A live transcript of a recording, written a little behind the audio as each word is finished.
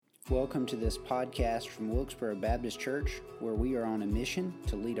Welcome to this podcast from Wilkesboro Baptist Church, where we are on a mission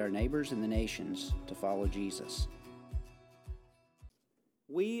to lead our neighbors and the nations to follow Jesus.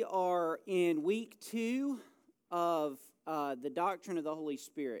 We are in week 2 of the doctrine of the Holy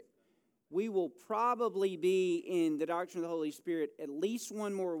Spirit. We will probably be in the doctrine of the Holy Spirit at least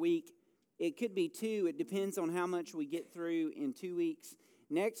one more week. It could be 2. It depends on how much we get through in 2 weeks.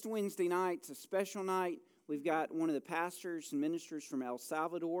 Next Wednesday night's a special night. We've got one of the pastors and ministers from El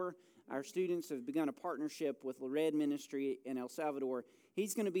Salvador. Our students have begun a partnership with Lared Ministry in El Salvador.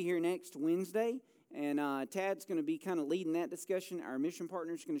 He's going to be here next Wednesday, and Tad's going to be kind of leading that discussion. Our mission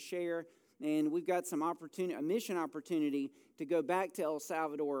partner's going to share, and we've got some opportunity, a mission opportunity to go back to El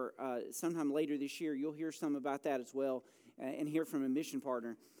Salvador sometime later this year. You'll hear some about that as well and hear from a mission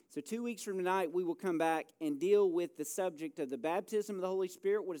partner. So 2 weeks from tonight, we will come back and deal with the subject of the baptism of the Holy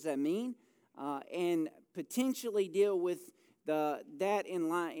Spirit. What does that mean? And potentially deal with that in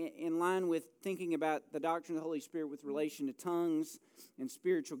line with thinking about the doctrine of the Holy Spirit with relation to tongues and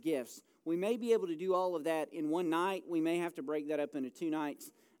spiritual gifts. We may be able to do all of that in one night. We may have to break that up into 2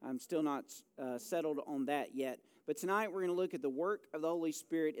 nights. I'm still not settled on that yet. But tonight we're going to look at the work of the Holy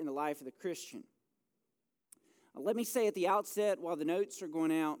Spirit in the life of the Christian. Let me say at the outset, while the notes are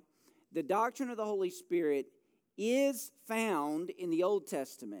going out, the doctrine of the Holy Spirit is found in the Old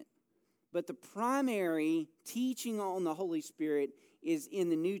Testament. But the primary teaching on the Holy Spirit is in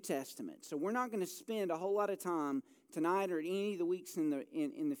the New Testament. So we're not going to spend a whole lot of time tonight or any of the weeks in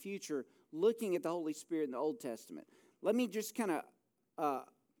the future looking at the Holy Spirit in the Old Testament. Let me just kind of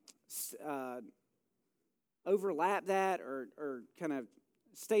overlap that or kind of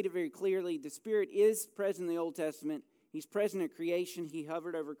state it very clearly. The Spirit is present in the Old Testament. He's present at creation. He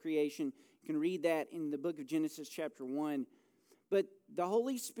hovered over creation. You can read that in the book of Genesis chapter 1. But the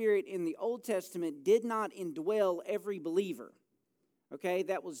Holy Spirit in the Old Testament did not indwell every believer. Okay,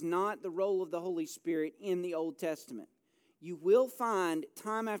 that was not the role of the Holy Spirit in the Old Testament. You will find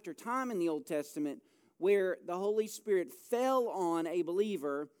time after time in the Old Testament where the Holy Spirit fell on a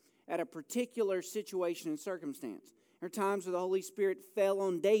believer at a particular situation and circumstance. There are times where the Holy Spirit fell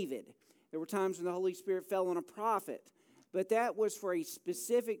on David. There were times when the Holy Spirit fell on a prophet. But that was for a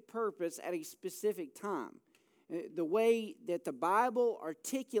specific purpose at a specific time. The way that the Bible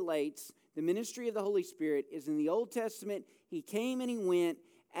articulates the ministry of the Holy Spirit is in the Old Testament. He came and he went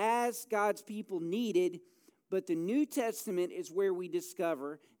as God's people needed. But the New Testament is where we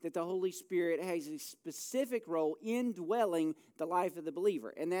discover that the Holy Spirit has a specific role in dwelling the life of the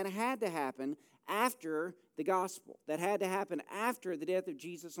believer. And that had to happen after the gospel. That had to happen after the death of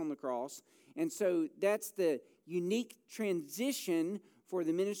Jesus on the cross. And so that's the unique transition for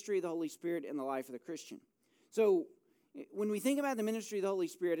the ministry of the Holy Spirit in the life of the Christian. So when we think about the ministry of the Holy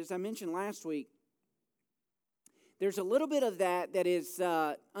Spirit, as I mentioned last week, there's a little bit of that is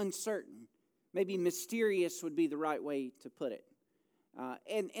uncertain. Maybe mysterious would be the right way to put it.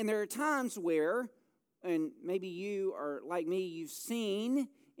 And there are times where, and maybe you are like me, you've seen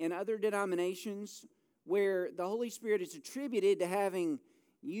in other denominations where the Holy Spirit is attributed to having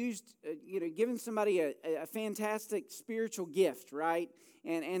used, given somebody a fantastic spiritual gift, right?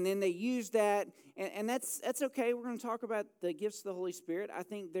 And then they use that, and that's okay. We're going to talk about the gifts of the Holy Spirit. I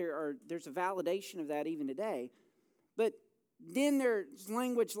think there's a validation of that even today. But then there's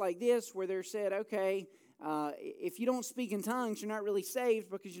language like this where they're said, okay, if you don't speak in tongues, you're not really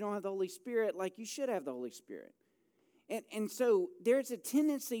saved because you don't have the Holy Spirit like you should have the Holy Spirit. And so there's a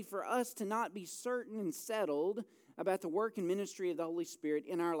tendency for us to not be certain and settled about the work and ministry of the Holy Spirit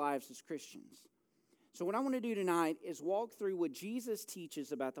in our lives as Christians. So what I want to do tonight is walk through what Jesus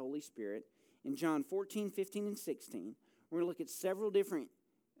teaches about the Holy Spirit in John 14, 15, and 16. We're going to look at several different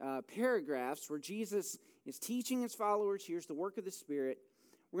paragraphs where Jesus is teaching his followers, here's the work of the Spirit.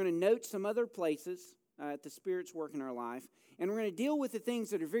 We're going to note some other places at the Spirit's work in our life. And we're going to deal with the things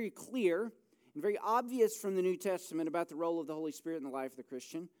that are very clear and very obvious from the New Testament about the role of the Holy Spirit in the life of the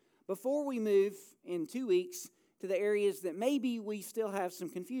Christian before we move in 2 weeks to the areas that maybe we still have some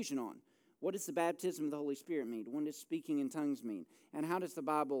confusion on. What does the baptism of the Holy Spirit mean? What does speaking in tongues mean? And how does the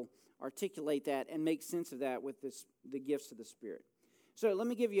Bible articulate that and make sense of that with the gifts of the Spirit? So let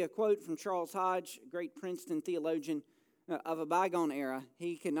me give you a quote from Charles Hodge, a great Princeton theologian of a bygone era.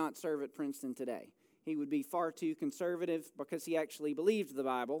 He could not serve at Princeton today. He would be far too conservative because he actually believed the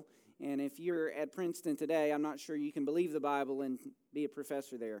Bible. And if you're at Princeton today, I'm not sure you can believe the Bible and be a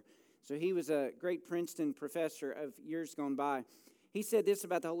professor there. So he was a great Princeton professor of years gone by. He said this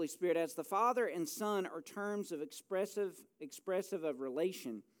about the Holy Spirit: as the Father and Son are terms of expressive of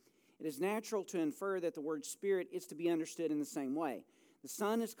relation, it is natural to infer that the word Spirit is to be understood in the same way. The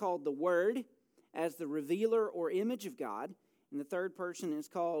Son is called the Word as the revealer or image of God, And the third person is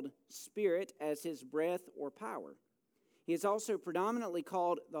called Spirit as his breath or power. He is also predominantly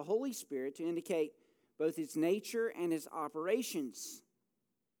called the Holy Spirit to indicate both his nature and his operations.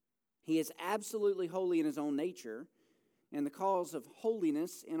 He is absolutely holy in his own nature and the cause of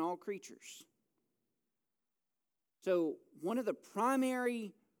holiness in all creatures. So one of the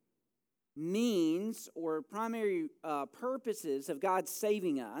primary means or primary purposes of God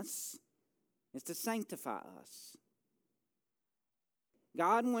saving us is to sanctify us.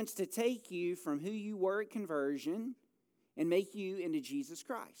 God wants to take you from who you were at conversion and make you into Jesus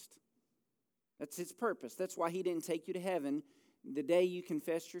Christ. That's his purpose. That's why he didn't take you to heaven the day you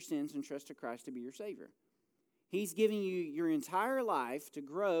confessed your sins and trusted Christ to be your Savior. He's giving you your entire life to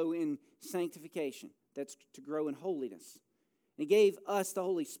grow in sanctification. That's to grow in holiness. He gave us the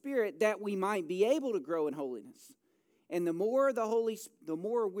Holy Spirit that we might be able to grow in holiness. And the more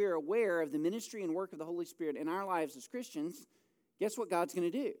we're aware of the ministry and work of the Holy Spirit in our lives as Christians, guess what God's going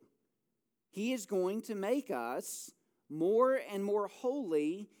to do? He is going to make us more and more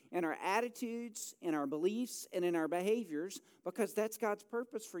holy in our attitudes, in our beliefs, and in our behaviors, because that's God's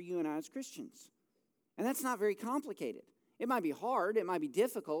purpose for you and I as Christians. And that's not very complicated. It might be hard, it might be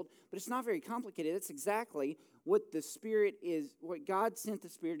difficult, but it's not very complicated. That's exactly what the Spirit is, what God sent the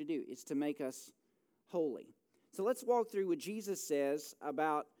Spirit to do, is to make us holy. So let's walk through what Jesus says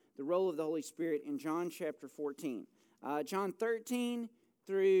about the role of the Holy Spirit in John chapter 14. John 13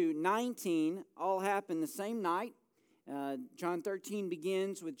 through 19 all happen the same night. John 13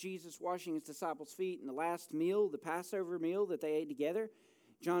 begins with Jesus washing his disciples' feet in the last meal, the Passover meal that they ate together.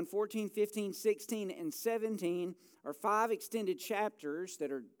 John 14, 15, 16, and 17 are 5 extended chapters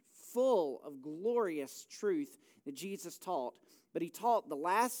that are full of glorious truth that Jesus taught. But he taught the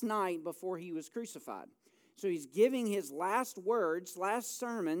last night before he was crucified. So he's giving his last words, last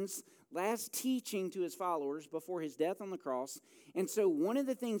sermons, last teaching to his followers before his death on the cross. And so one of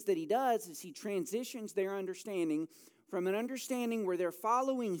the things that he does is he transitions their understanding from an understanding where they're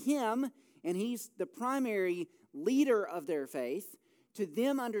following him and he's the primary leader of their faith, to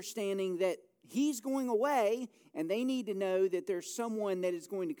them understanding that he's going away and they need to know that there's someone that is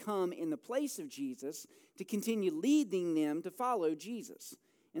going to come in the place of Jesus to continue leading them to follow Jesus.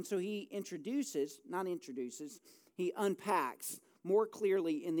 And so he he unpacks more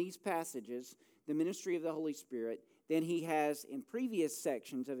clearly in these passages the ministry of the Holy Spirit than he has in previous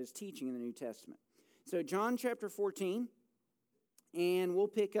sections of his teaching in the New Testament. So John chapter 14, and we'll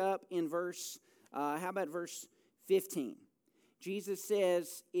pick up in verse 15. Jesus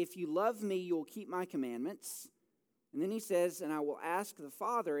says, "If you love me, you will keep my commandments." And then he says, "And I will ask the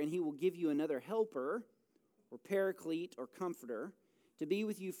Father, and he will give you another helper," or paraclete, or comforter, "to be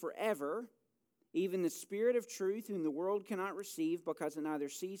with you forever, even the Spirit of truth, whom the world cannot receive, because it neither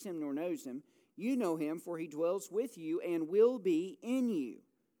sees him nor knows him. You know him, for he dwells with you and will be in you."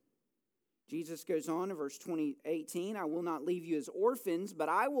 Jesus goes on in verse 18, "I will not leave you as orphans, but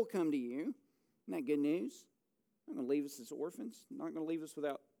I will come to you." Isn't that good news? Not going to leave us as orphans. Not going to leave us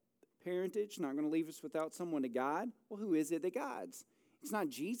without parentage. Not going to leave us without someone to guide. Well, who is it that guides? It's not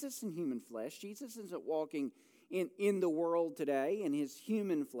Jesus in human flesh. Jesus isn't walking in the world today in his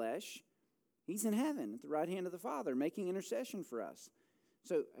human flesh. He's in heaven at the right hand of the Father, making intercession for us.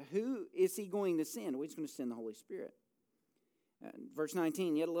 So who is he going to send? Well, he's going to send the Holy Spirit. Verse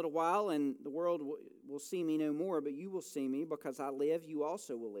 19, "Yet a little while, and the world will see me no more, but you will see me, because I live, you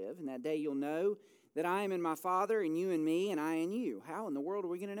also will live. And that day you'll know that I am in my Father, and you in me, and I in you." How in the world are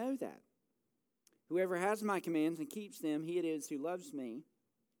we going to know that? "Whoever has my commands and keeps them, he it is who loves me.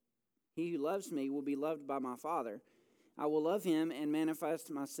 He who loves me will be loved by my Father. I will love him and manifest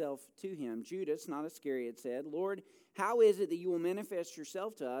myself to him." Judas, not Iscariot, said, "Lord, how is it that you will manifest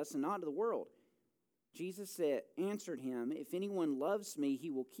yourself to us and not to the world?" Jesus answered him, "If anyone loves me, he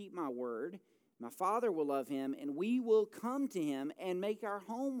will keep my word. My Father will love him, and we will come to him and make our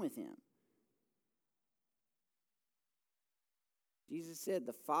home with him." Jesus said,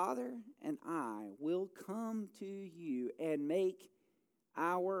 "The Father and I will come to you and make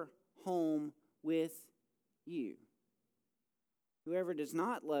our home with you. Whoever does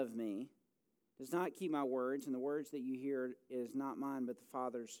not love me does not keep my words, and the words that you hear is not mine, but the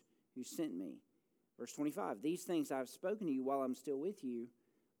Father's who sent me." Verse 25, "These things I have spoken to you while I'm still with you,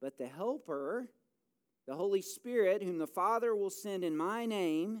 but the Helper, the Holy Spirit, whom the Father will send in my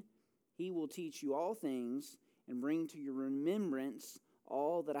name, he will teach you all things and bring to your remembrance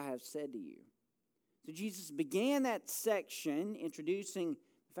all that I have said to you." So Jesus began that section introducing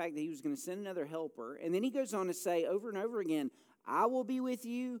the fact that he was going to send another helper, and then he goes on to say over and over again, "I will be with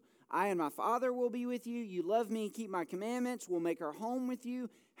you. I and my Father will be with you. You love me, keep my commandments. We'll make our home with you."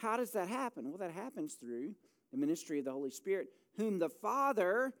 How does that happen? Well, that happens through the ministry of the Holy Spirit, whom the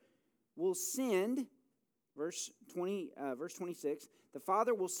Father will send, verse 26, the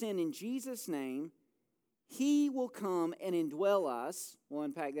Father will send in Jesus' name. He will come and indwell us. We'll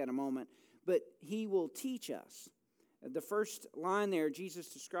unpack that in a moment. But He will teach us. The first line there, Jesus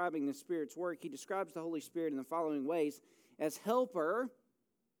describing the Spirit's work, He describes the Holy Spirit in the following ways: as helper,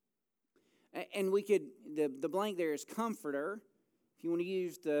 and we could, the blank there is comforter. If you want to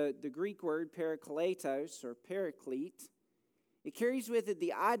use the Greek word parakletos or paraclete, it carries with it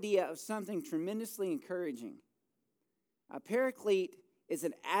the idea of something tremendously encouraging. A paraclete is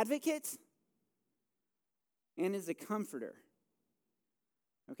an advocate and is a comforter.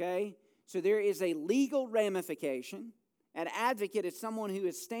 Okay? So there is a legal ramification. An advocate is someone who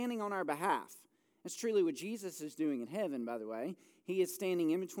is standing on our behalf. That's truly what Jesus is doing in heaven, by the way. He is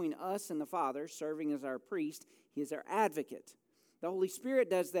standing in between us and the Father, serving as our priest. He is our advocate. The Holy Spirit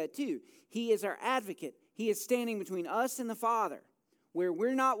does that too. He is our advocate. He is standing between us and the Father. Where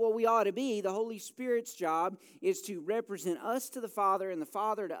we're not what we ought to be, the Holy Spirit's job is to represent us to the Father and the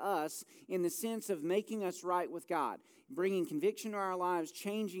Father to us in the sense of making us right with God, bringing conviction to our lives,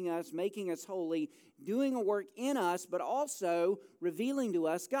 changing us, making us holy, doing a work in us, but also revealing to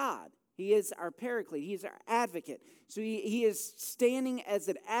us God. He is our paraclete. He is our advocate. So he is standing as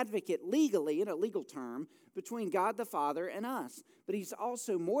an advocate legally, in a legal term, between God the Father and us. But He's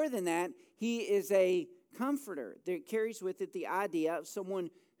also more than that. He is a comforter that carries with it the idea of someone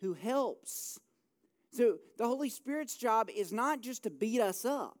who helps. So the Holy Spirit's job is not just to beat us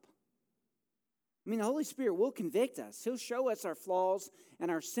up. I mean, the Holy Spirit will convict us. He'll show us our flaws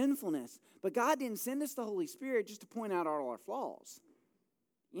and our sinfulness. But God didn't send us the Holy Spirit just to point out all our flaws.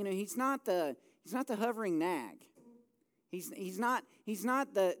 You know, He's not the hovering nag. He's not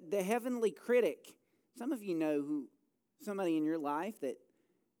the heavenly critic. Some of you know somebody in your life that,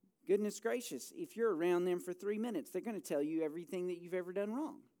 goodness gracious, if you're around them for 3 minutes, they're going to tell you everything that you've ever done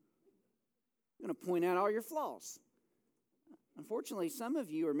wrong. They're going to point out all your flaws. Unfortunately, some of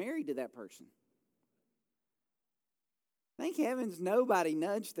you are married to that person. Thank heavens nobody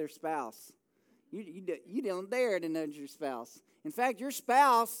nudged their spouse. You don't dare to nudge your spouse. In fact, your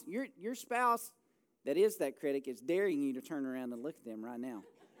spouse that is that critic is daring you to turn around and look at them right now.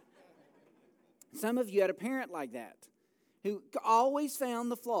 Some of you had a parent like that who always found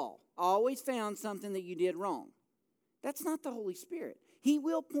the flaw, always found something that you did wrong. That's not the Holy Spirit. He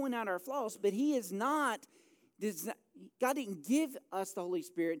will point out our flaws, but He is not, God didn't give us the Holy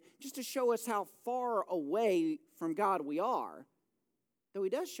Spirit just to show us how far away from God we are. Though He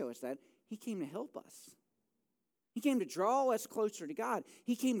does show us that, He came to help us. He came to draw us closer to God.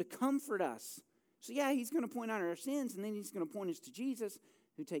 He came to comfort us. So yeah, He's going to point out our sins, and then He's going to point us to Jesus,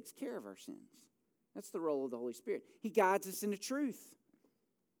 who takes care of our sins. That's the role of the Holy Spirit. He guides us into truth.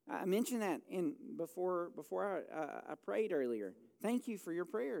 I mentioned that before I prayed earlier. Thank you for your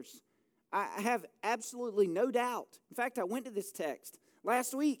prayers. I have absolutely no doubt. In fact, I went to this text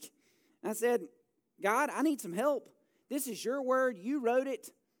last week. And I said, God, I need some help. This is your word. You wrote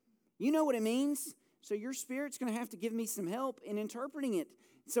it. You know what it means. So your Spirit's going to have to give me some help in interpreting it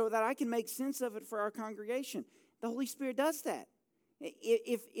so that I can make sense of it for our congregation. The Holy Spirit does that.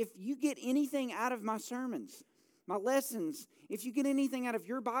 If you get anything out of my sermons, my lessons, if you get anything out of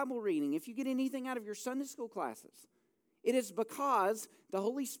your Bible reading, if you get anything out of your Sunday school classes, it is because the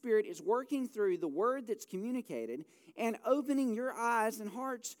Holy Spirit is working through the word that's communicated and opening your eyes and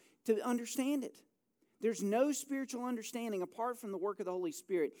hearts to understand it. There's no spiritual understanding apart from the work of the Holy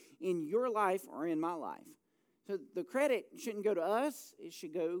Spirit in your life or in my life. So the credit shouldn't go to us. It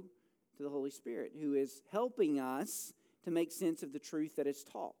should go to the Holy Spirit, who is helping us to make sense of the truth that is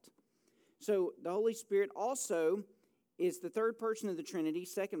taught. So the Holy Spirit also is the third person of the Trinity,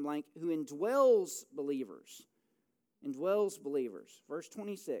 second blank, who indwells believers. Indwells believers. Verse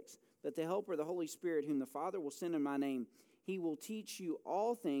 26, that the Helper, the Holy Spirit, whom the Father will send in my name, He will teach you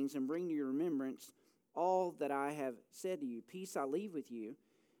all things and bring to your remembrance all that I have said to you. Peace I leave with you.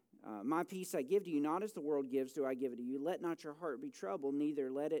 My peace I give to you, not as the world gives do I give it to you. Let not your heart be troubled, neither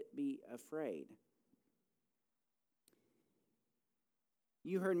let it be afraid.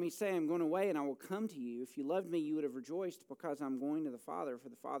 You heard me say, I'm going away and I will come to you. If you loved me, you would have rejoiced because I'm going to the Father, for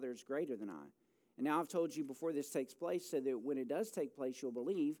the Father is greater than I. And now I've told you before this takes place, so that when it does take place, you'll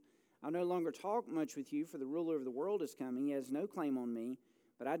believe. I'll no longer talk much with you, for the ruler of the world is coming. He has no claim on me,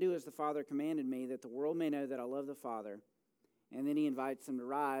 but I do as the Father commanded me, that the world may know that I love the Father. And then He invites them to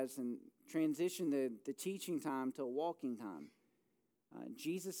rise and transition the teaching time to a walking time.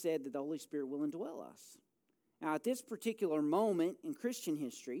 Jesus said that the Holy Spirit will indwell us. Now, at this particular moment in Christian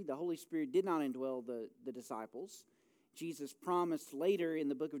history, the Holy Spirit did not indwell the disciples. Jesus promised later in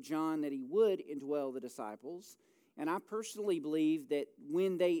the book of John that He would indwell the disciples And I personally believe that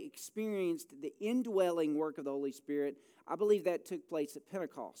when they experienced the indwelling work of the Holy Spirit, I believe that took place at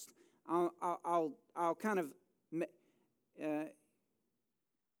Pentecost. I'll kind of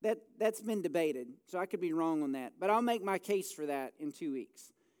that's been debated, so I could be wrong on that. But I'll make my case for that in 2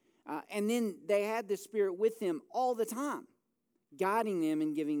 weeks. And then they had the Spirit with them all the time, guiding them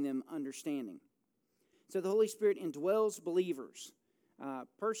and giving them understanding. So the Holy Spirit indwells believers.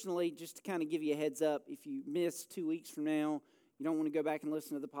 Personally, just to kind of give you a heads up, if you miss 2 weeks from now, you don't want to go back and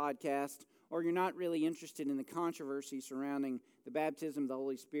listen to the podcast, or you're not really interested in the controversy surrounding the baptism of the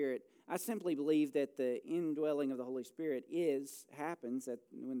Holy Spirit, I simply believe that the indwelling of the Holy Spirit happens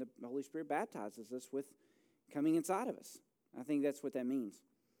when the Holy Spirit baptizes us with coming inside of us. I think that's what that means.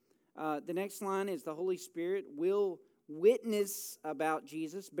 The next line is the Holy Spirit will witness about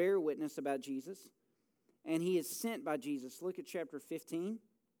Jesus, bear witness about Jesus, and he is sent by Jesus. Look at chapter 15,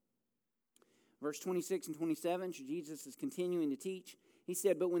 verse 26 and 27. Jesus is continuing to teach. He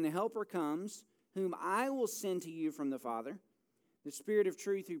said, "But when the Helper comes, whom I will send to you from the Father, the Spirit of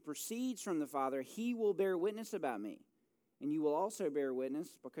truth who proceeds from the Father, he will bear witness about me. And you will also bear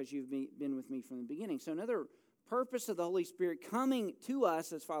witness because you've been with me from the beginning." So another purpose of the Holy Spirit coming to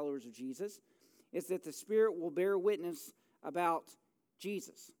us as followers of Jesus is that the Spirit will bear witness about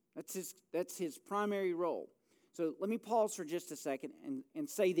Jesus. That's his primary role. So let me pause for just a second and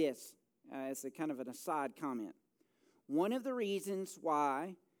say this as a kind of an aside comment. One of the reasons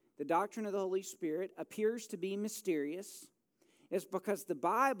why the doctrine of the Holy Spirit appears to be mysterious is because the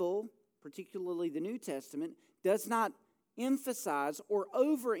Bible, particularly the New Testament, does not emphasize or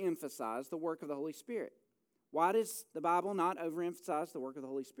overemphasize the work of the Holy Spirit. Why does the Bible not overemphasize the work of the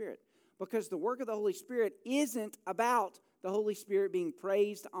Holy Spirit? Because the work of the Holy Spirit isn't about the Holy Spirit being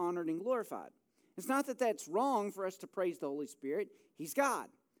praised, honored, and glorified. It's not that that's wrong for us to praise the Holy Spirit. He's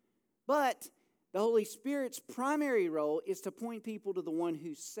God. But the Holy Spirit's primary role is to point people to the one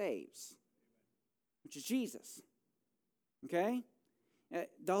who saves, which is Jesus. Okay?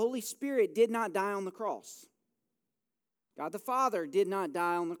 The Holy Spirit did not die on the cross. God the Father did not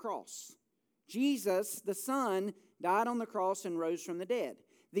die on the cross. Jesus, the Son, died on the cross and rose from the dead.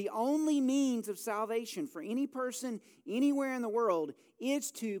 The only means of salvation for any person anywhere in the world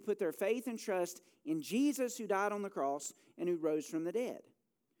is to put their faith and trust in Jesus who died on the cross and who rose from the dead.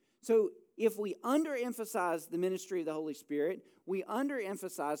 So if we underemphasize the ministry of the Holy Spirit, we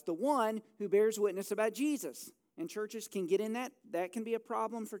underemphasize the one who bears witness about Jesus. And churches can get in that. That can be a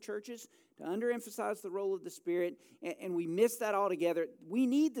problem for churches, to underemphasize the role of the Spirit, and we miss that altogether. We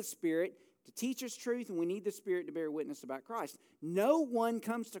need the Spirit to teach us truth, and we need the Spirit to bear witness about Christ. No one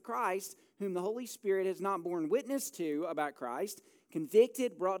comes to Christ whom the Holy Spirit has not borne witness to about Christ,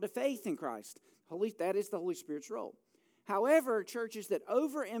 convicted, brought to faith in Christ. That is the Holy Spirit's role. However, churches that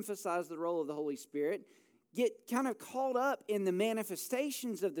overemphasize the role of the Holy Spirit get kind of caught up in the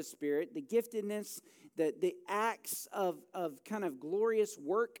manifestations of the Spirit, the giftedness, the acts of kind of glorious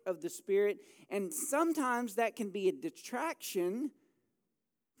work of the Spirit, and sometimes that can be a detraction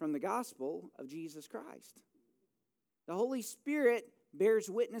from the gospel of Jesus Christ. The Holy Spirit bears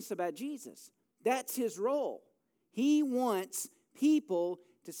witness about Jesus. That's his role. He wants people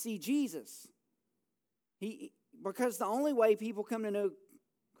to see Jesus. Because the only way people come to know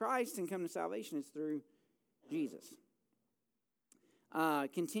Christ and come to salvation is through Jesus.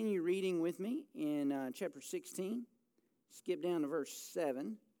 Continue reading with me in chapter 16. Skip down to verse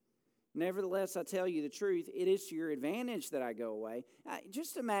 7. "Nevertheless, I tell you the truth, it is to your advantage that I go away."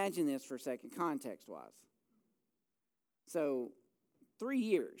 Just imagine this for a second, context-wise. So, 3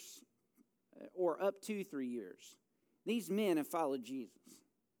 years, or up to 3 years, these men have followed Jesus.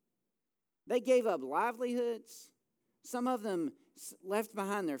 They gave up livelihoods. Some of them left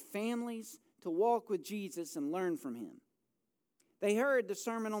behind their families to walk with Jesus and learn from him. They heard the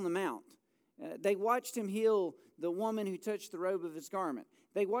Sermon on the Mount. They watched him heal the woman who touched the robe of his garment.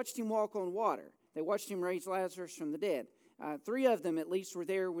 They watched him walk on water. They watched him raise Lazarus from the dead. 3 of them at least were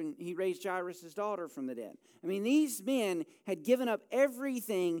there when he raised Jairus' daughter from the dead. I mean, these men had given up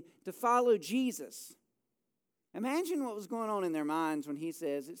everything to follow Jesus. Imagine what was going on in their minds when he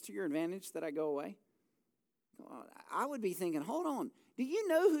says, "It's to your advantage that I go away." I would be thinking, hold on, do you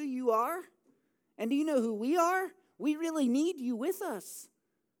know who you are? And do you know who we are? We really need you with us.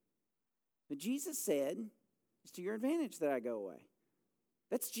 But Jesus said, "It's to your advantage that I go away."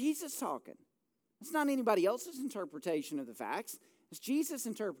 That's Jesus talking. It's not anybody else's interpretation of the facts. It's Jesus'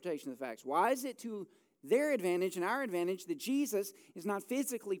 interpretation of the facts. Why is it to their advantage and our advantage that Jesus is not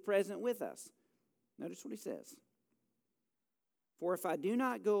physically present with us? Notice what he says. "For if I do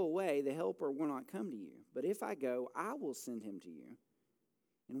not go away, the Helper will not come to you. But if I go, I will send him to you.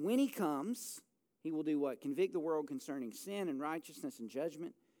 And when he comes, He will do what? Convict the world concerning sin and righteousness and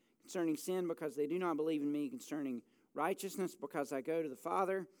judgment. Concerning sin, because they do not believe in me. Concerning righteousness, because I go to the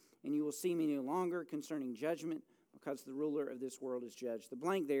Father, and you will see me no longer. Concerning judgment, because the ruler of this world is judged. The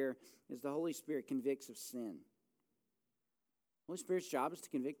blank there is the Holy Spirit convicts of sin. Holy Spirit's job is to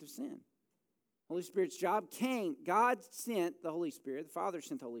convict of sin. Holy Spirit's job came. God sent the Holy Spirit. The Father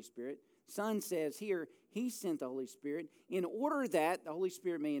sent the Holy Spirit. Son says here, He sent the Holy Spirit in order that the Holy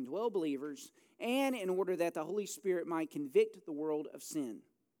Spirit may indwell believers and in order that the Holy Spirit might convict the world of sin.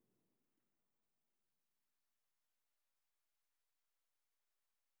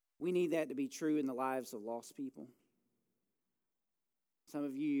 We need that to be true in the lives of lost people. Some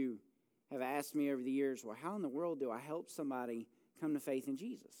of you have asked me over the years, well, how in the world do I help somebody come to faith in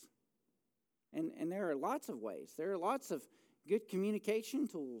Jesus? And there are lots of ways. There are lots of good communication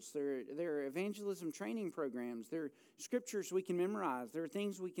tools. There are evangelism training programs. There are scriptures we can memorize. There are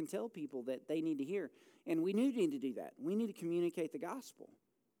things we can tell people that they need to hear. And we need to do that. We need to communicate the gospel.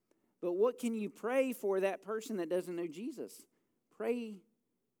 But what can you pray for that person that doesn't know Jesus? Pray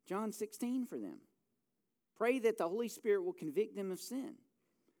John 16 for them. Pray that the Holy Spirit will convict them of sin.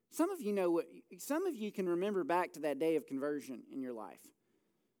 Some of you can remember back to that day of conversion in your life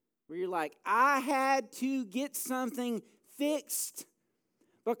where you're like, I had to get something fixed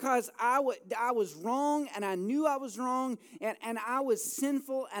because I was wrong and I knew I was wrong and I was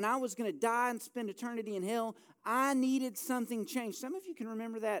sinful and I was going to die and spend eternity in hell. I needed something changed. Some of you can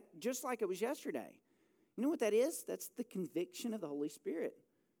remember that just like it was yesterday. You know what that is? That's the conviction of the Holy Spirit.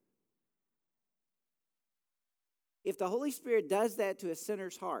 If the Holy Spirit does that to a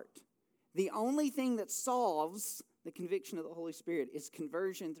sinner's heart, the only thing that solves the conviction of the Holy Spirit is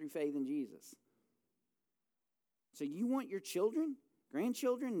conversion through faith in Jesus. So you want your children,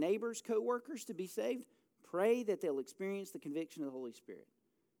 grandchildren, neighbors, co-workers to be saved? Pray that they'll experience the conviction of the Holy Spirit.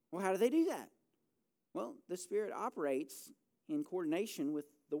 Well, how do they do that? Well, the Spirit operates in coordination with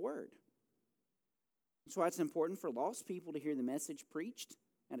the Word. That's why it's important for lost people to hear the message preached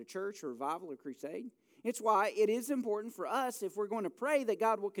at a church or revival or crusade. It's why it is important for us, if we're going to pray that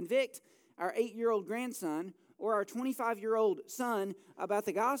God will convict our 8-year-old grandson or our 25-year-old son about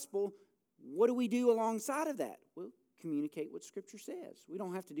the gospel, what do we do alongside of that? Well, communicate what Scripture says. We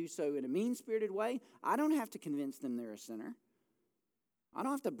don't have to do so in a mean-spirited way. I don't have to convince them they're a sinner. I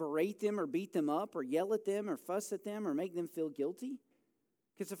don't have to berate them or beat them up or yell at them or fuss at them or make them feel guilty.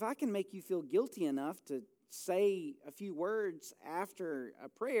 Because if I can make you feel guilty enough to say a few words after a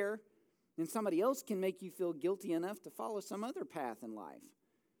prayer, then somebody else can make you feel guilty enough to follow some other path in life.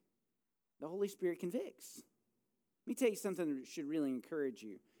 The Holy Spirit convicts. Let me tell you something that should really encourage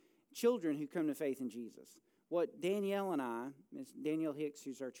you. Children who come to faith in Jesus. What Danielle and I, Ms. Danielle Hicks,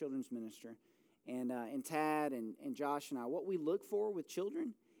 who's our children's minister, and Tad and Josh and I, what we look for with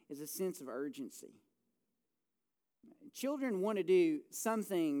children is a sense of urgency. Children want to do some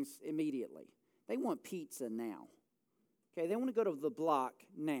things immediately. They want pizza now. Okay, they want to go to the block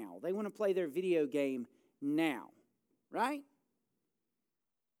now. They want to play their video game now, right?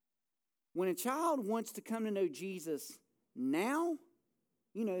 When a child wants to come to know Jesus now,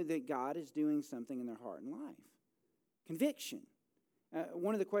 you know that God is doing something in their heart and life. Conviction.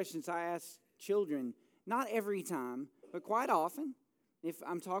 One of the questions I ask children, not every time, but quite often, if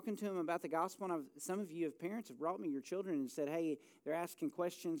I'm talking to them about the gospel, and some of you parents have brought me your children and said, hey, they're asking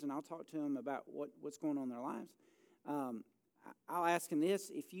questions, and I'll talk to them about what's going on in their lives. I'll ask them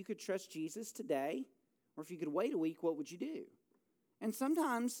this: if you could trust Jesus today, or if you could wait a week, what would you do? And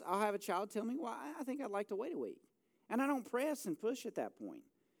sometimes I'll have a child tell me, well, I think I'd like to wait a week. And I don't press and push at that point,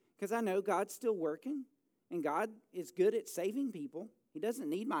 because I know God's still working, and God is good at saving people. He doesn't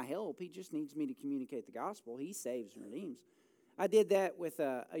need my help. He just needs me to communicate the gospel. He saves and redeems. I did that with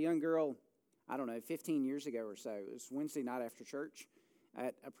a young girl, 15 years ago or so. It was Wednesday night after church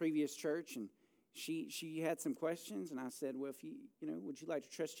at a previous church, and she had some questions, and I said, well, if would you like to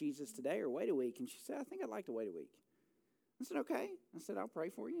trust Jesus today or wait a week? And she said, I think I'd like to wait a week. I said, okay. I said, I'll pray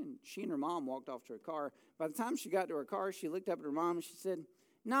for you. And she and her mom walked off to her car. By the time she got to her car, she looked up at her mom and she said,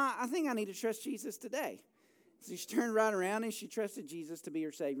 nah, I think I need to trust Jesus today. So she turned right around and she trusted Jesus to be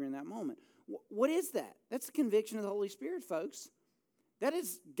her Savior in that moment. What is that? That's the conviction of the Holy Spirit, folks. That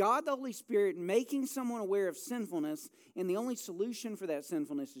is God, the Holy Spirit, making someone aware of sinfulness, and the only solution for that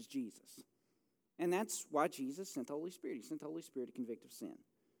sinfulness is Jesus. And that's why Jesus sent the Holy Spirit. He sent the Holy Spirit to convict of sin.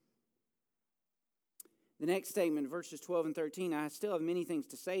 The next statement, verses 12 and 13, I still have many things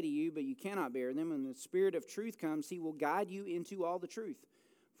to say to you, but you cannot bear them. When the Spirit of truth comes, He will guide you into all the truth.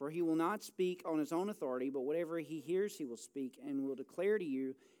 For He will not speak on His own authority, but whatever He hears He will speak, and will declare to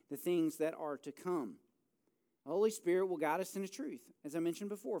you the things that are to come. The Holy Spirit will guide us into truth. As I mentioned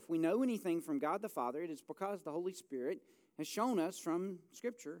before, if we know anything from God the Father, it is because the Holy Spirit has shown us from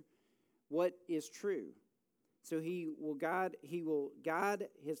Scripture what is true. So he will guide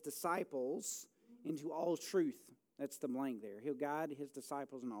his disciples into all truth. That's the blank there. He'll guide his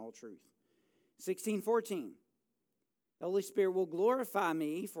disciples in all truth. 16:14. The Holy Spirit will glorify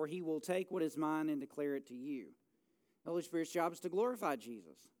me, for he will take what is mine and declare it to you. The Holy Spirit's job is to glorify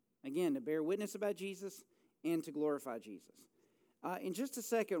Jesus. Again, to bear witness about Jesus and to glorify Jesus. In just a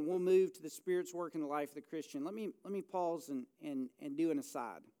second, we'll move to the Spirit's work in the life of the Christian. Let me pause and do an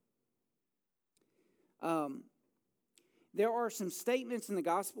aside. There are some statements in the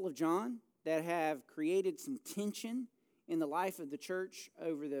Gospel of John that have created some tension in the life of the church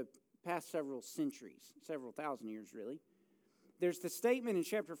over the past several centuries, several thousand years really. There's the statement in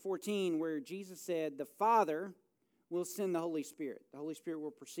chapter 14 where Jesus said, the Father will send the Holy Spirit. The Holy Spirit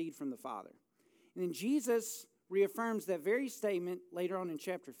will proceed from the Father. And then Jesus reaffirms that very statement later on in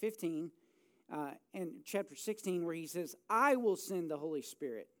chapter 15 and chapter 16 where he says, I will send the Holy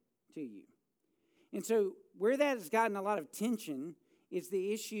Spirit to you. And so where that has gotten a lot of tension is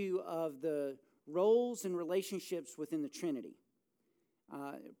the issue of the roles and relationships within the Trinity.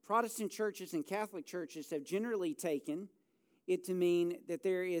 Protestant churches and Catholic churches have generally taken it to mean that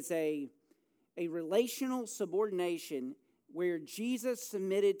there is a relational subordination where Jesus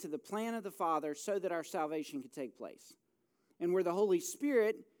submitted to the plan of the Father so that our salvation could take place. And where the Holy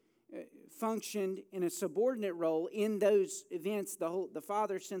Spirit functioned in a subordinate role in those events. The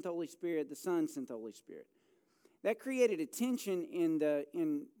Father sent the Holy Spirit, the Son sent the Holy Spirit. That created a tension in the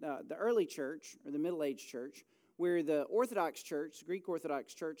early church, or the Middle Age church, where the Orthodox Church, the Greek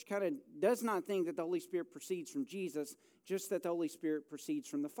Orthodox Church, kind of does not think that the Holy Spirit proceeds from Jesus, just that the Holy Spirit proceeds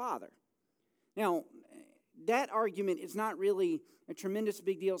from the Father. Now, that argument is not really a tremendous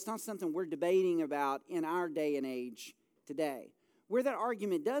big deal. It's not something we're debating about in our day and age today. Where that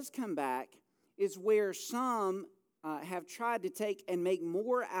argument does come back is where some have tried to take and make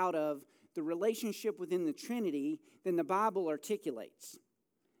more out of the relationship within the Trinity than the Bible articulates.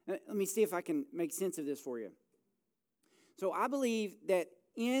 Let me see if I can make sense of this for you. So I believe that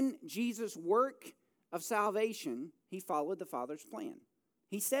in Jesus' work of salvation, he followed the Father's plan.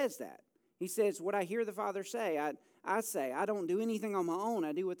 He says that. He says, what I hear the Father say, I say. I don't do anything on my own.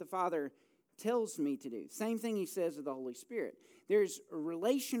 I do what the Father tells me to do. Same thing he says of the Holy Spirit. There's a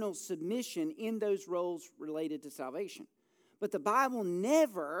relational submission in those roles related to salvation. But the Bible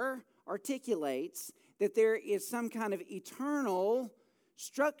never articulates that there is some kind of eternal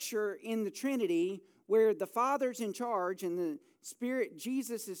structure in the Trinity where the Father's in charge and the Spirit,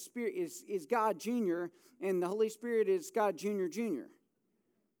 Jesus is God Jr. and the Holy Spirit is God Jr. Jr.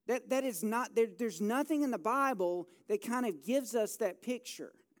 That is not, there's nothing in the Bible that kind of gives us that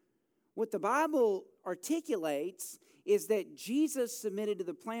picture. What the Bible articulates is that Jesus submitted to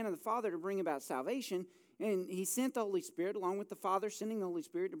the plan of the Father to bring about salvation, and he sent the Holy Spirit along with the Father sending the Holy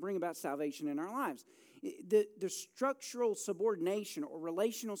Spirit to bring about salvation in our lives. The structural subordination or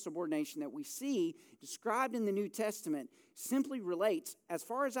relational subordination that we see described in the New Testament simply relates, as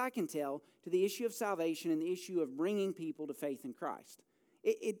far as I can tell, to the issue of salvation and the issue of bringing people to faith in Christ.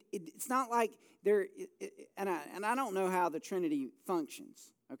 It's not like there, and I don't know how the Trinity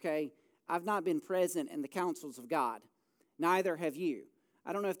functions, okay? I've not been present in the councils of God. Neither have you.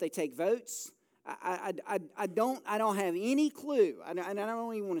 I don't know if they take votes. I don't have any clue. I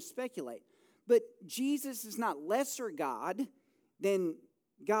don't even want to speculate. But Jesus is not lesser God than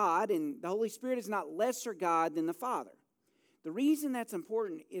God, and the Holy Spirit is not lesser God than the Father. The reason that's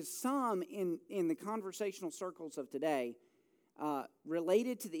important is some in the conversational circles of today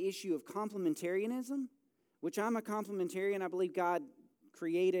related to the issue of complementarianism, which I'm a complementarian. I believe God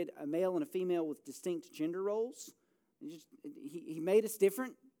created a male and a female with distinct gender roles. He made us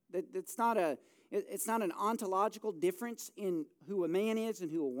different. It's not an ontological difference in who a man is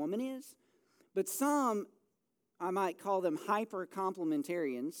and who a woman is. But some, I might call them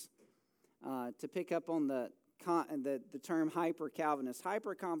hyper-complementarians, to pick up on the term hyper-Calvinist.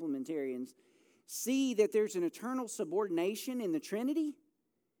 Hyper-complementarians see that there's an eternal subordination in the Trinity,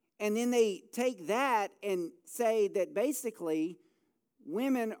 and then they take that and say that basically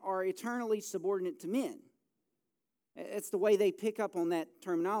women are eternally subordinate to men. It's the way they pick up on that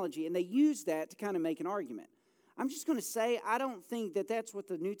terminology, and they use that to kind of make an argument. I'm just going to say I don't think that that's what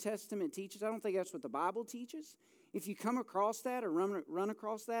the New Testament teaches. I don't think that's what the Bible teaches. If you come across that or run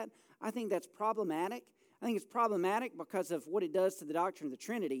across that, I think that's problematic. I think it's problematic because of what it does to the doctrine of the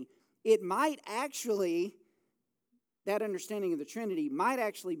Trinity. It might actually, that understanding of the Trinity might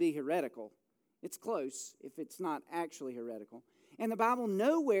actually be heretical. It's close if it's not actually heretical. And the Bible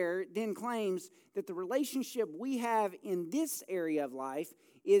nowhere then claims that the relationship we have in this area of life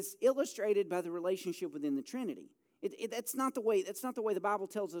is illustrated by the relationship within the Trinity. That's not the way the Bible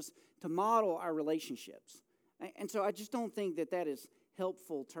tells us to model our relationships. And so I just don't think that is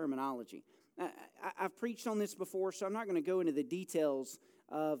helpful terminology. I've preached on this before, so I'm not going to go into the details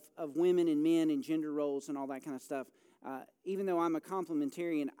of women and men and gender roles and all that kind of stuff. Even though I'm a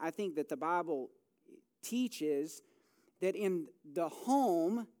complementarian, I think that the Bible teaches that in the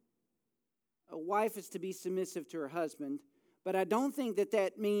home, a wife is to be submissive to her husband, but I don't think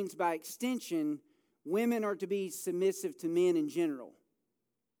that means by extension women are to be submissive to men in general.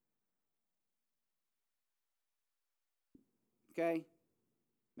 Okay?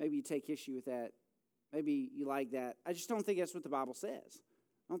 Maybe you take issue with that. Maybe you like that. I just don't think that's what the Bible says.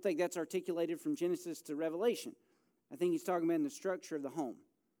 I don't think that's articulated from Genesis to Revelation. I think he's talking about in the structure of the home.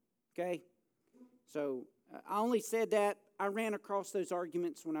 Okay? So I only said that. I ran across those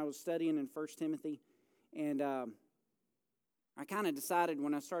arguments when I was studying in 1 Timothy. And I kind of decided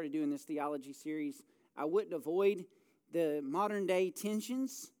when I started doing this theology series, I wouldn't avoid the modern day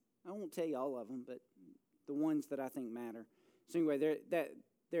tensions. I won't tell you all of them, but the ones that I think matter. So anyway,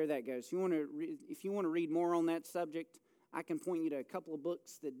 there that goes. If you want to read more on that subject, I can point you to a couple of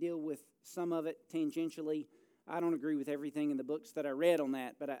books that deal with some of it tangentially. I don't agree with everything in the books that I read on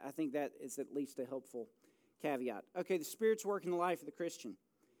that, but I think that is at least a helpful caveat. Okay, the Spirit's work in the life of the Christian.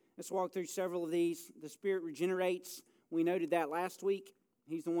 Let's walk through several of these. The Spirit regenerates. We noted that last week.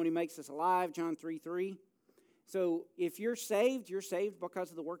 He's the one who makes us alive, John 3:3. So if you're saved because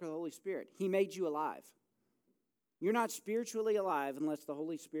of the work of the Holy Spirit. He made you alive. You're not spiritually alive unless the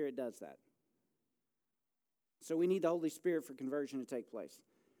Holy Spirit does that. So we need the Holy Spirit for conversion to take place.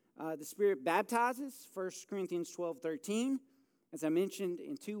 The Spirit baptizes, 1 Corinthians 12:13. As I mentioned,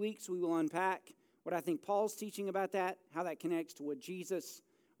 in 2 weeks we will unpack what I think Paul's teaching about that, how that connects to what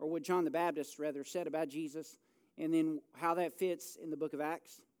what John the Baptist rather said about Jesus, and then how that fits in the book of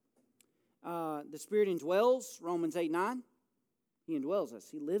Acts. The Spirit indwells, Romans 8:9. He indwells us.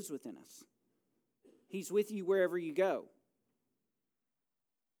 He lives within us. He's with you wherever you go.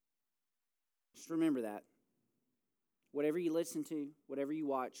 Just remember that. Whatever you listen to, whatever you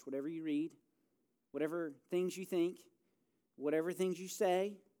watch, whatever you read, whatever things you think, whatever things you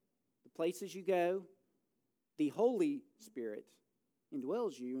say, the places you go, the Holy Spirit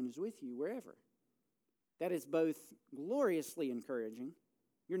indwells you and is with you wherever. That is both gloriously encouraging,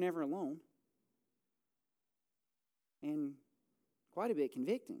 you're never alone, and quite a bit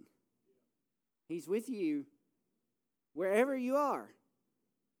convicting. He's with you wherever you are.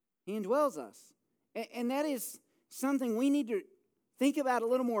 He indwells us. And that is something we need to think about a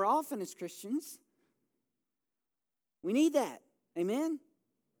little more often as Christians. We need that. Amen?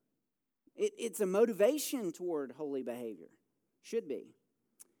 It's a motivation toward holy behavior. Should be.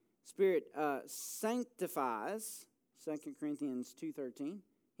 Spirit sanctifies, 2 Corinthians 2:13.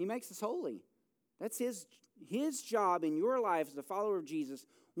 He makes us holy. That's his job in your life as a follower of Jesus.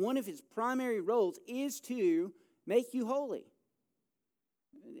 One of his primary roles is to make you holy.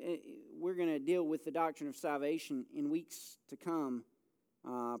 We're going to deal with the doctrine of salvation in weeks to come.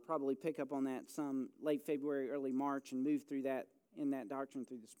 Probably pick up on that some late February, early March, and move through that in that doctrine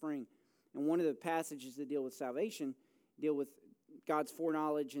through the spring. And one of the passages that deal with salvation deal with God's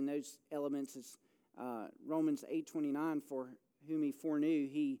foreknowledge, and those elements is Romans 8:29. For whom he foreknew,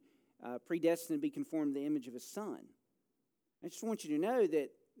 he predestined to be conformed to the image of his Son. I just want you to know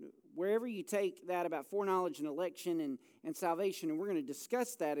that wherever you take that about foreknowledge and election and salvation, and we're going to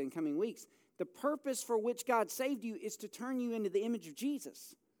discuss that in coming weeks, the purpose for which God saved you is to turn you into the image of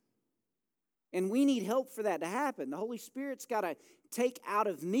Jesus. And we need help for that to happen. The Holy Spirit's got to take out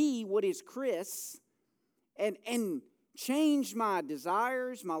of me what is Chris and change my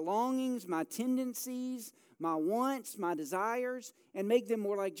desires, my longings, my tendencies, my wants, my desires, and make them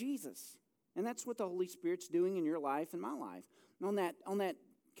more like Jesus. And that's what the Holy Spirit's doing in your life and my life. On that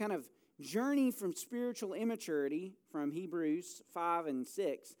kind of journey from spiritual immaturity, from Hebrews 5 and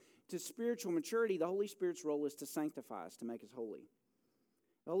 6, to spiritual maturity, the Holy Spirit's role is to sanctify us, to make us holy.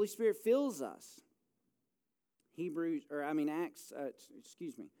 The Holy Spirit fills us.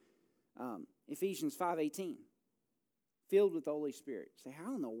 Ephesians 5:18. Filled with the Holy Spirit. Say,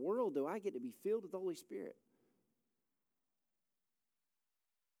 how in the world do I get to be filled with the Holy Spirit?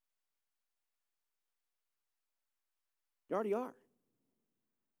 You already are.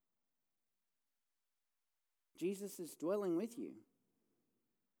 Jesus is dwelling with you.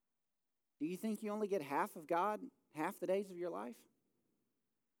 Do you think you only get half of God, half the days of your life?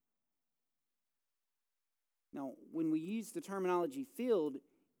 Now, when we use the terminology filled,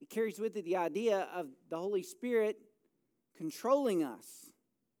 it carries with it the idea of the Holy Spirit controlling us.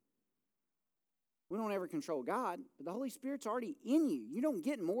 We don't ever control God, but the Holy Spirit's already in you. You don't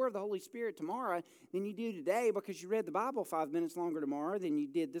get more of the Holy Spirit tomorrow than you do today because you read the Bible 5 minutes longer tomorrow than you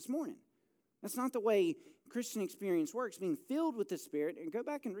did this morning. That's not the way Christian experience works. Being filled with the Spirit, and go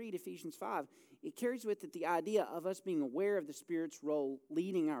back and read Ephesians 5, it carries with it the idea of us being aware of the Spirit's role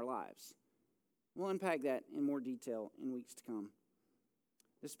leading our lives. We'll unpack that in more detail in weeks to come.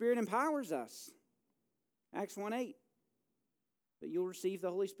 The Spirit empowers us. Acts 1:8. But you'll receive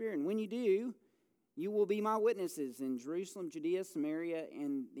the Holy Spirit. And when you do, you will be my witnesses in Jerusalem, Judea, Samaria,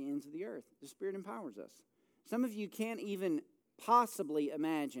 and the ends of the earth. The Spirit empowers us. Some of you can't even possibly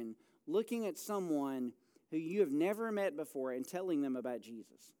imagine looking at someone who you have never met before and telling them about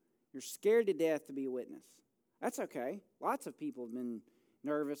Jesus. You're scared to death to be a witness. That's okay. Lots of people have been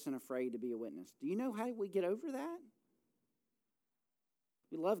nervous and afraid to be a witness. Do you know how we get over that?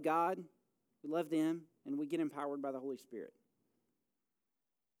 We love God, we love them, and we get empowered by the Holy Spirit.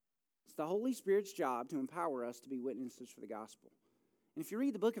 It's the Holy Spirit's job to empower us to be witnesses for the gospel. And if you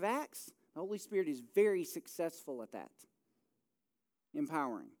read the book of Acts, the Holy Spirit is very successful at that,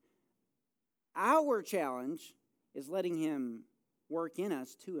 empowering. Our challenge is letting Him work in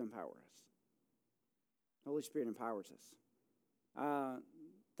us to empower us. The Holy Spirit empowers us.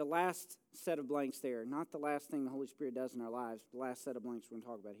 The last set of blanks there, not the last thing the Holy Spirit does in our lives, but the last set of blanks we're going to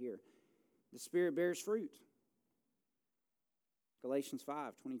talk about here. The Spirit bears fruit. Galatians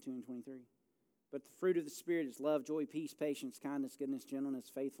 5:22 and 23. But the fruit of the Spirit is love, joy, peace, patience, kindness, goodness, gentleness,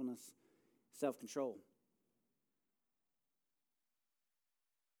 faithfulness, self-control.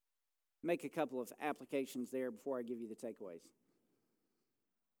 Make a couple of applications there before I give you the takeaways.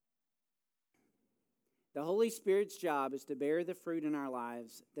 The Holy Spirit's job is to bear the fruit in our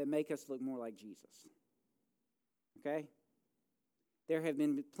lives that make us look more like Jesus. Okay? There have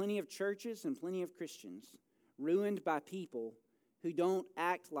been plenty of churches and plenty of Christians ruined by people who don't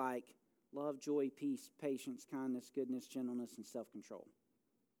act like love, joy, peace, patience, kindness, goodness, gentleness, and self-control.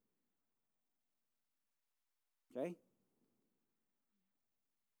 Okay?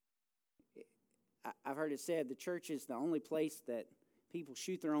 I've heard it said the church is the only place that people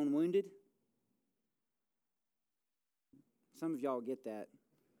shoot their own wounded. Some of y'all get that.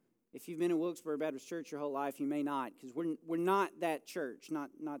 If you've been in Wilkesboro Baptist Church your whole life, you may not, because we're not that church, not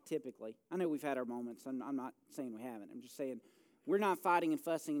typically. I know we've had our moments. I'm not saying we haven't. I'm just saying we're not fighting and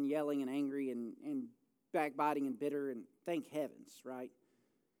fussing and yelling and angry and backbiting and bitter, and thank heavens, right?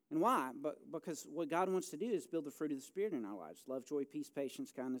 And why? Because what God wants to do is build the fruit of the Spirit in our lives. Love, joy, peace,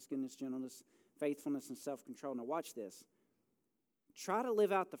 patience, kindness, goodness, gentleness, faithfulness, and self-control. Now watch this. Try to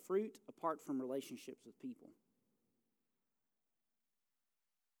live out the fruit apart from relationships with people.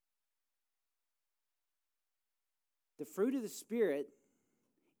 The fruit of the Spirit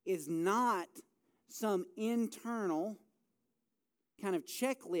is not some internal kind of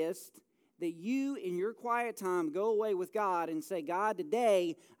checklist that you, in your quiet time, go away with God and say, God,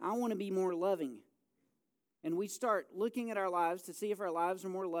 today, I want to be more loving. And we start looking at our lives to see if our lives are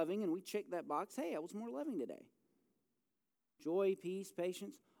more loving, and we check that box, hey, I was more loving today. Joy, peace,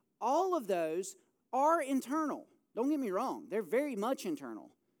 patience. All of those are internal. Don't get me wrong. They're very much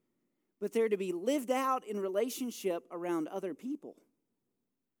internal. But they're to be lived out in relationship around other people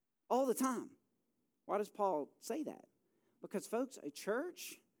all the time. Why does Paul say that? Because, folks, a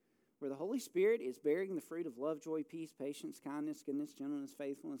church where the Holy Spirit is bearing the fruit of love, joy, peace, patience, kindness, goodness, gentleness,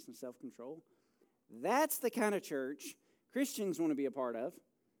 faithfulness, and self-control, that's the kind of church Christians want to be a part of.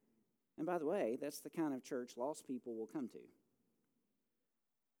 And by the way, that's the kind of church lost people will come to.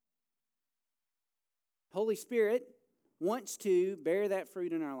 Holy Spirit wants to bear that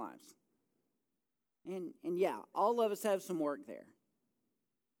fruit in our lives. And yeah, all of us have some work there.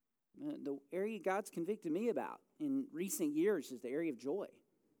 The area God's convicted me about in recent years is the area of joy.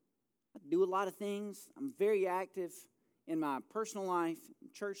 I do a lot of things. I'm very active in my personal life,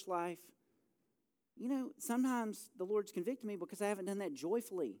 church life. You know, sometimes the Lord's convicted me because I haven't done that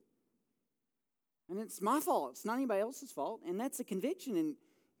joyfully. And it's my fault. It's not anybody else's fault. And that's a conviction. And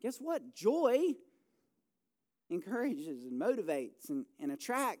guess what? Joy encourages and motivates and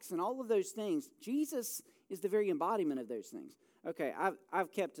attracts and all of those things. Jesus is the very embodiment of those things. Okay,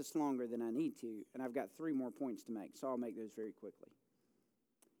 I've kept this longer than I need to, and I've got 3 more points to make, so I'll make those very quickly.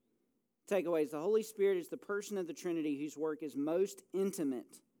 Takeaways: the Holy Spirit is the person of the Trinity whose work is most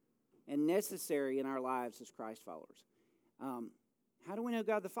intimate and necessary in our lives as Christ followers. How do we know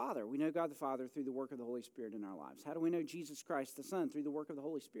God the Father? We know God the Father through the work of the Holy Spirit in our lives. How do we know Jesus Christ the Son? Through the work of the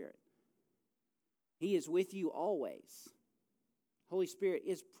Holy Spirit. He is with you always. Holy Spirit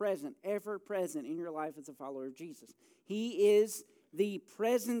is present, ever present in your life as a follower of Jesus. He is the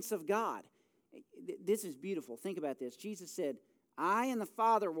presence of God. this is beautiful. Think about this. Jesus said, I and the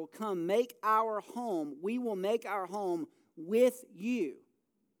Father will come make our home. We will make our home with you.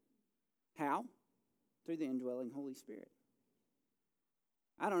 How? Through the indwelling Holy Spirit.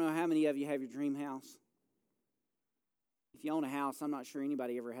 I don't know how many of you have your dream house. If you own a house, I'm not sure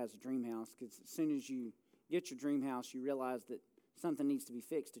anybody ever has a dream house, because as soon as you get your dream house, you realize that something needs to be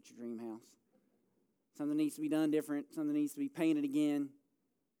fixed at your dream house. Something needs to be done different. Something needs to be painted again.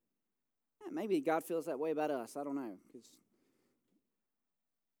 Maybe God feels that way about us. I don't know, because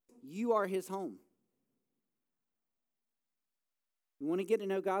you are His home. You want to get to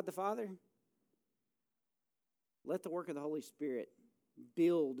know God the Father? Let the work of the Holy Spirit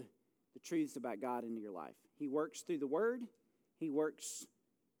build the truths about God into your life. He works through the Word. He works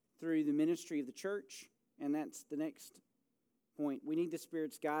through the ministry of the church. And that's the next point. We need the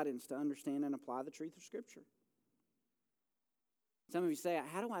Spirit's guidance to understand and apply the truth of Scripture. Some of you say,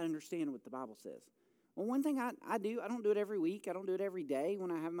 how do I understand what the Bible says? Well, one thing I do, I don't do it every week. I don't do it every day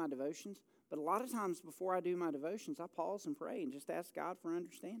when I have my devotions. But a lot of times before I do my devotions, I pause and pray and just ask God for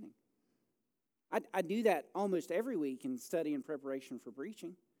understanding. I do that almost every week in study and preparation for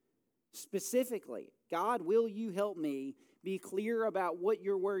preaching. Specifically, God, will you help me be clear about what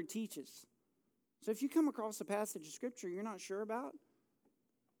your word teaches? So if you come across a passage of Scripture you're not sure about,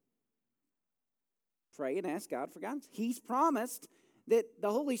 pray and ask God for guidance. He's promised that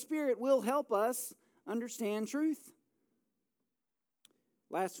the Holy Spirit will help us understand truth.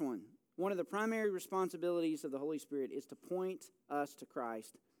 Last one. One of the primary responsibilities of the Holy Spirit is to point us to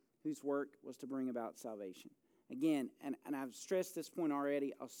Christ, whose work was to bring about salvation. Again, and I've stressed this point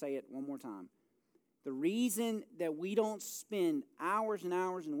already, I'll say it one more time. The reason that we don't spend hours and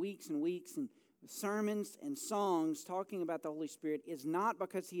hours and weeks and sermons and songs talking about the Holy Spirit is not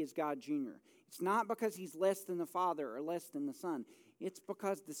because He is God Jr. It's not because He's less than the Father or less than the Son. It's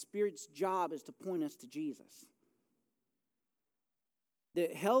because the Spirit's job is to point us to Jesus. The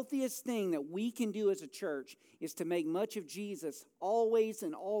healthiest thing that we can do as a church is to make much of Jesus always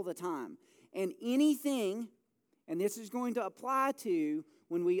and all the time. And anything, and this is going to apply to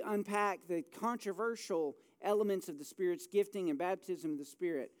when we unpack the controversial elements of the Spirit's gifting and baptism of the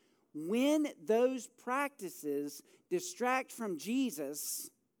Spirit, when those practices distract from Jesus,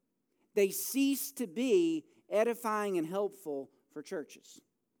 they cease to be edifying and helpful for churches.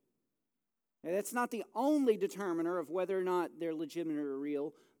 Now, that's not the only determiner of whether or not they're legitimate or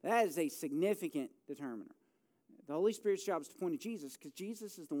real. That is a significant determiner. The Holy Spirit's job is to point to Jesus, because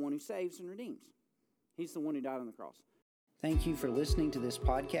Jesus is the one who saves and redeems. He's the one who died on the cross. Thank you for listening to this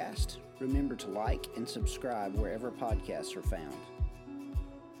podcast. Remember to like and subscribe wherever podcasts are found.